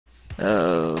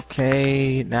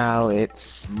Okay, now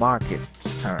it's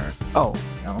Market's turn. Oh,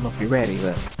 I don't know if you're ready,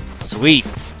 but Sweet.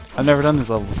 I've never done this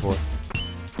level before.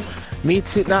 me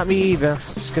too. Not me either.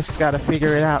 Just gotta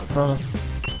figure it out from.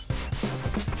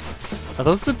 Are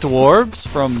those the dwarves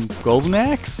from Golden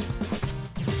Axe?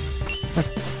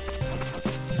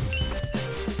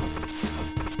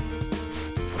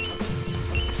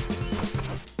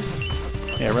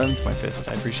 Yeah, run into my fist.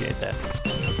 I appreciate that.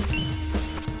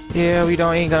 Yeah, we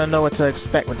ain't gonna know what to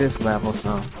expect with this level,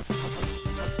 so.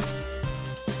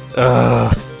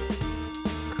 Ugh.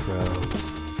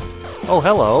 Crows. Oh,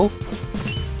 hello.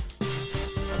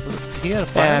 He had a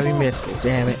Yeah, fireball? we missed it.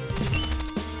 Damn it.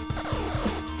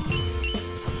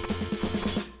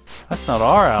 That's not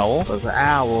our owl. It was an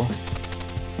owl.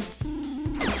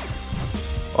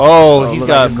 Oh, he's look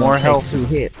got like it's more gonna health. take 2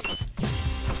 hits.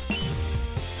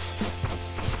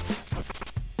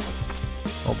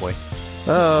 Oh boy.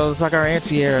 Oh, looks like our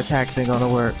anti-air attacks ain't gonna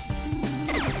work.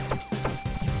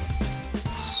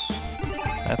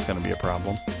 That's gonna be a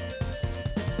problem.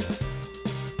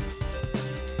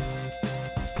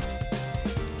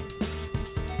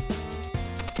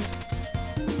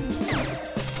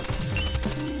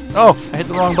 Oh, I hit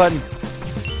the wrong button.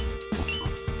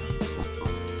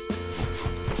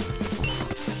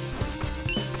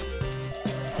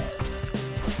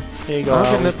 There you go. I'm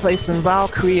gonna Owl. play some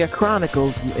Valkyria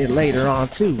Chronicles later on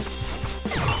too.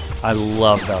 I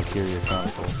love Valkyria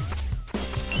Chronicles.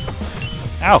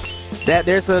 Ow!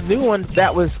 There's a new one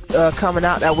that was coming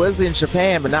out that was in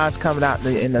Japan, but now it's coming out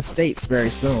in the States very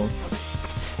soon.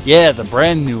 Yeah, the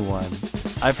brand new one.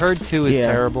 I've heard 2 is Yeah.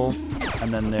 terrible,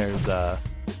 and then there's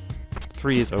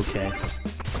 3 is okay,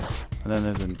 and then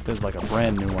there's like a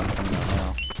brand new one coming out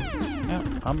now. Yeah,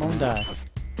 I'm gonna die.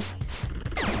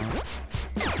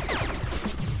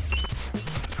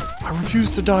 I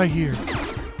refuse to die here.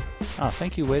 Oh,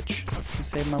 thank you, witch. You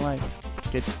saved my life.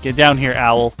 Get down here,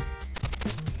 owl.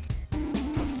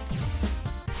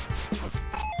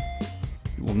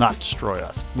 You will not destroy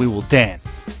us. We will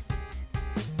dance.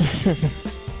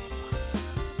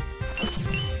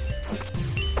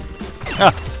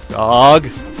 Ah, dog.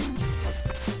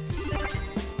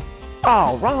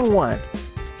 Oh, wrong one.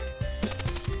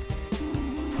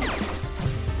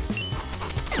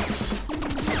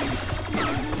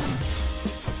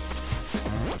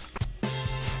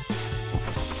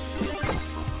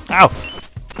 Ow!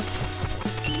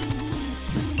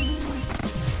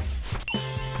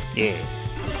 Yeah.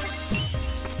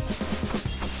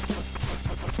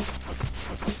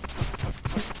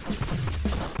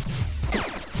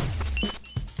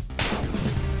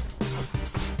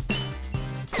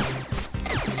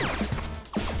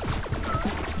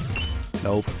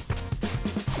 Nope.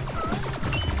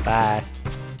 Bye.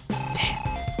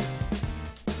 Dance.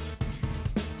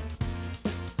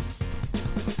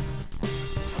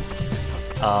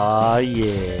 Aw,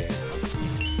 yeah.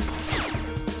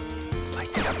 It's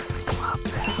like coming to the club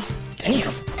now.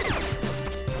 Damn.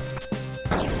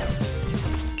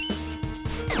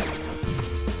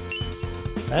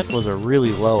 That was a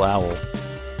really low owl.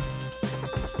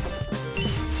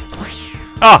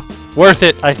 Ah! Worth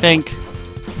it, I think.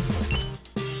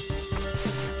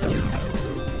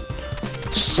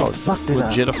 Shit, fucked it up.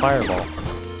 Legit a fireball.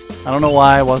 I don't know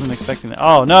why I wasn't expecting that.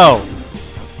 Oh, no!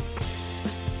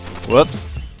 Whoops.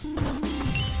 I'm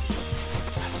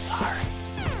sorry.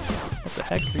 What the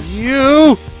heck are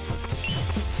you?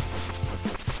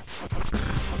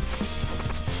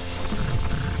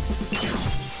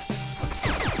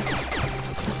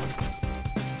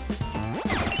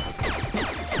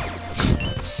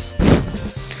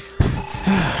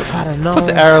 I don't know. Put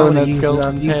the arrow in that use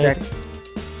skeleton's head. that.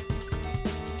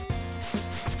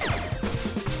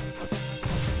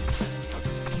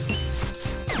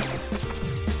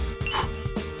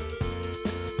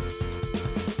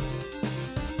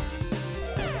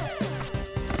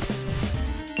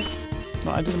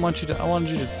 No, I didn't want you to. I wanted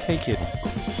you to take it.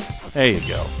 There you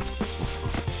go.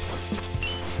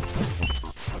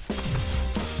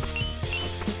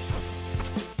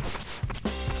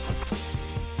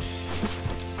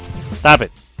 Stop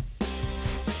it.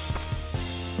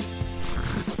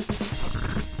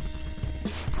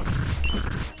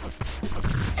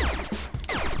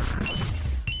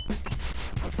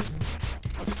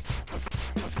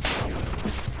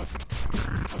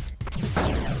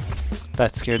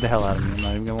 That scared the hell out of me, I'm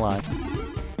not even gonna lie.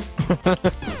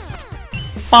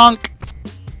 Bonk!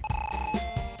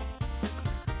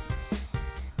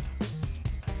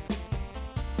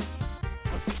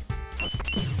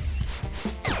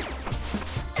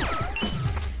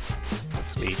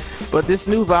 Sweet. But this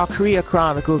new Valkyria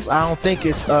Chronicles, I don't think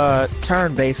it's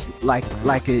turn-based like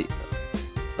it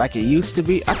like it used to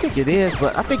be. I think it is,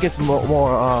 but I think it's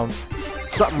more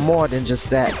something more than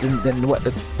just that than what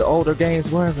the older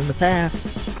games was in the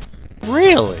past.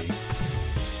 Really?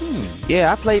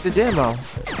 Yeah, I played the demo.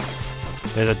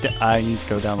 I need to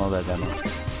go download that demo.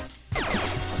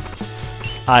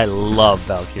 I love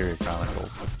Valkyria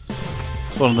Chronicles.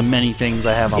 It's one of the many things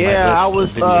I have on my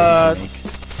list of videos to make.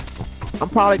 I'm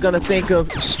probably gonna think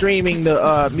of streaming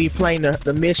the me playing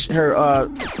the mission, her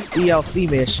DLC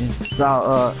mission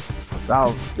about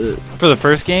for the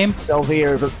first game.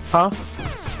 Sylvia, huh?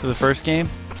 For the first game.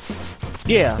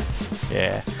 Yeah.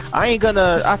 Yeah. I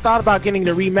thought about getting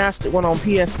the remastered one on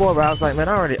PS4, but I was like, man,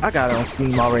 I got it on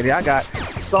Steam already. I got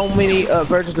so many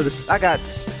versions of this. I got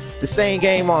the same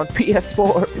game on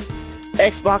PS4,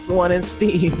 Xbox One, and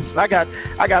Steam. So I got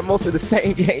most of the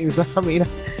same games. I mean,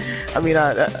 I'm in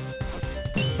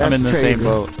the crazy. same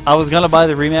boat. I was gonna buy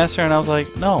the remaster, and I was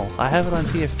like, no, I have it on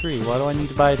PS3. Why do I need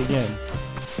to buy it again?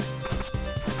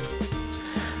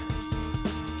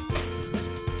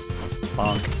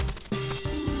 Bonk.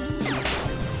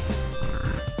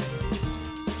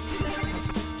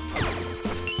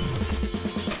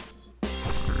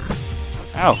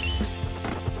 Ow.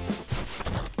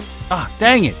 Ah,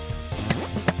 dang it.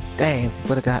 Damn,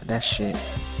 would've got that shit.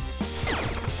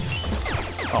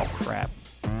 Oh, crap.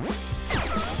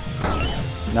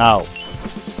 No.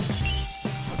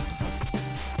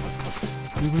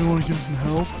 Anybody want to give some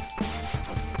help?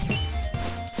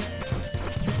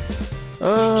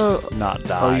 Not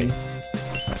die.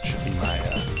 That should be my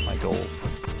goal.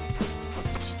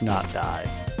 Just not die.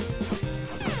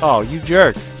 Oh, you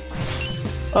jerk!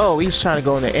 Oh, he's trying to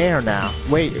go in the air now.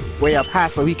 Way up high,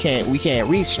 so we can't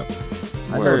reach him.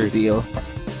 I know the deal.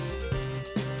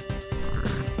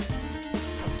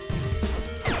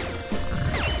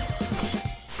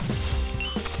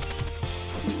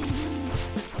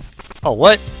 Oh,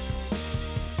 what?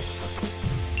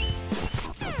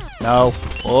 No.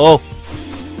 Oh.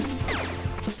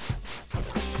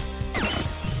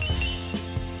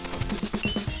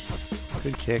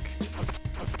 Good kick.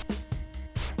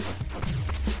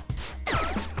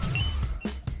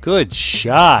 Good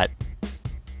shot.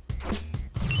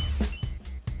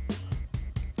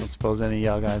 Don't suppose any of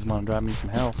y'all guys want to drop me some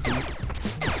health.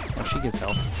 Oh, she gets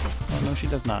health. Oh, no, she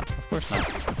does not. Of course not.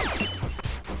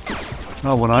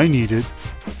 Not what I needed.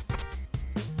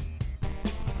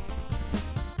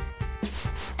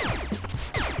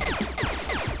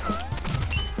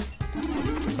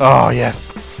 Oh,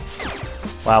 yes.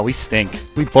 Wow, we stink.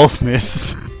 We both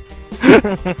missed.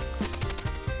 Come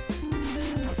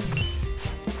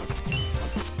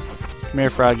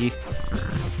here, Froggy.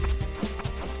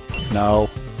 No.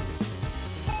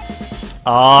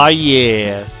 Aw,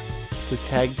 yeah. The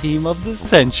tag team of the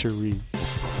century.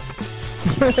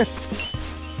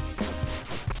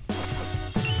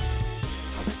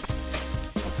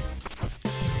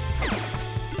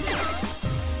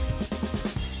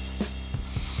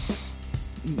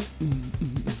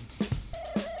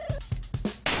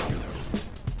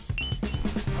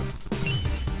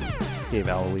 Gave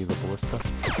Aloe the ballista.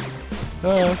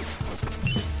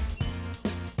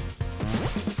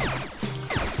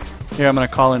 Here, I'm gonna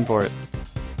call in for it.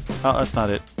 Oh, that's not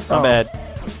it. My bad.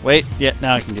 Wait, yeah,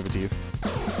 now I can give it to you.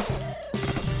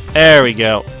 There we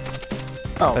go.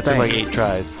 Oh, that took like 8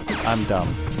 tries. I'm dumb.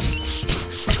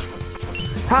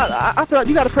 I feel like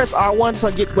you gotta press R1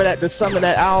 to get to summon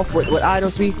that owl with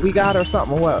items we got or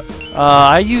something, or what?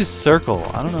 I use circle.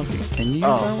 I don't know if you can you use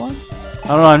R1? I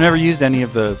don't know, I've never used any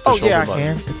of the oh shoulder yeah, I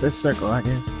buttons. can. It's circle, I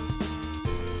guess.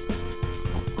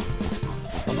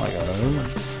 Oh my god.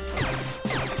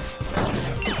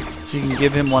 So you can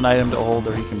give him one item to hold,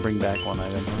 or he can bring back one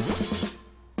item.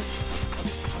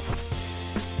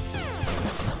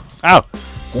 Ow!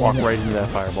 Walk right into that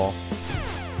fireball.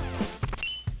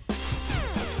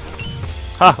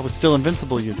 Ha! I was still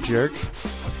invincible, you jerk.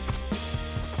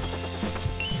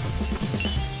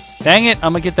 Dang it!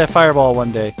 I'm gonna get that fireball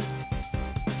one day.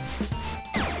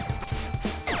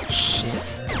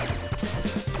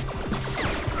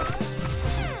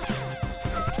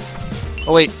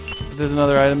 Oh wait, there's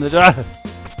another item that if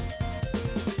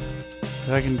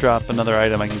I can drop another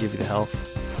item, I can give you the health.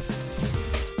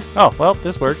 Oh, well,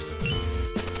 this works.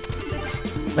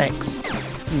 Thanks.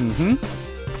 Mm-hmm.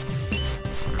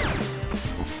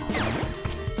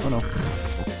 Oh no.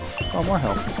 Oh, more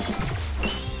health.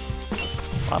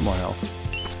 A lot more health.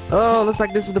 Oh, looks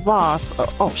like this is the boss.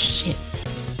 Oh shit.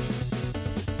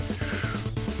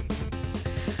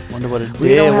 Wonder what it did.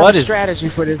 We don't have what a is strategy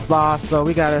for this boss, so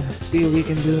we gotta see what we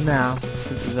can do now.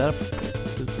 Is that a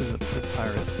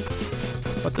pirate?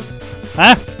 What the?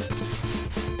 Huh?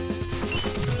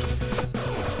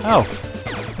 Oh.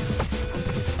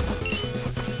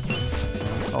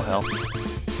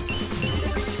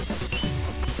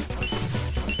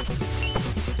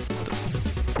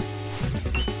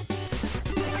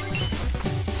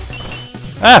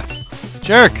 Ah!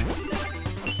 Jerk!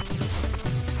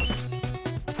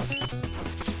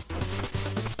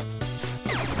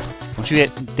 Don't you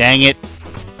get... Dang it!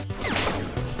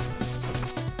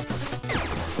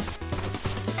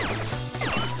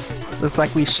 Looks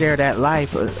like we share that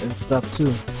life and stuff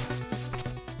too.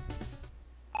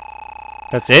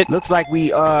 That's it? Looks like we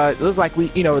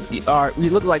you know we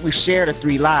look like we share the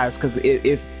 3 lives, because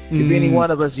if any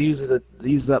one of us uses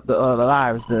up the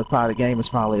lives, the game is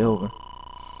probably over.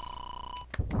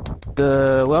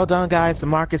 Well done, guys. The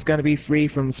market's gonna be free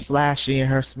from Slashy and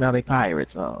her smelly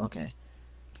pirates. Oh, okay.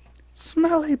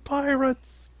 Smelly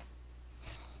pirates.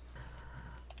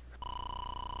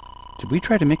 Did we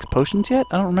try to mix potions yet?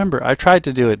 I don't remember. I tried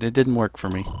to do it. It didn't work for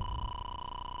me.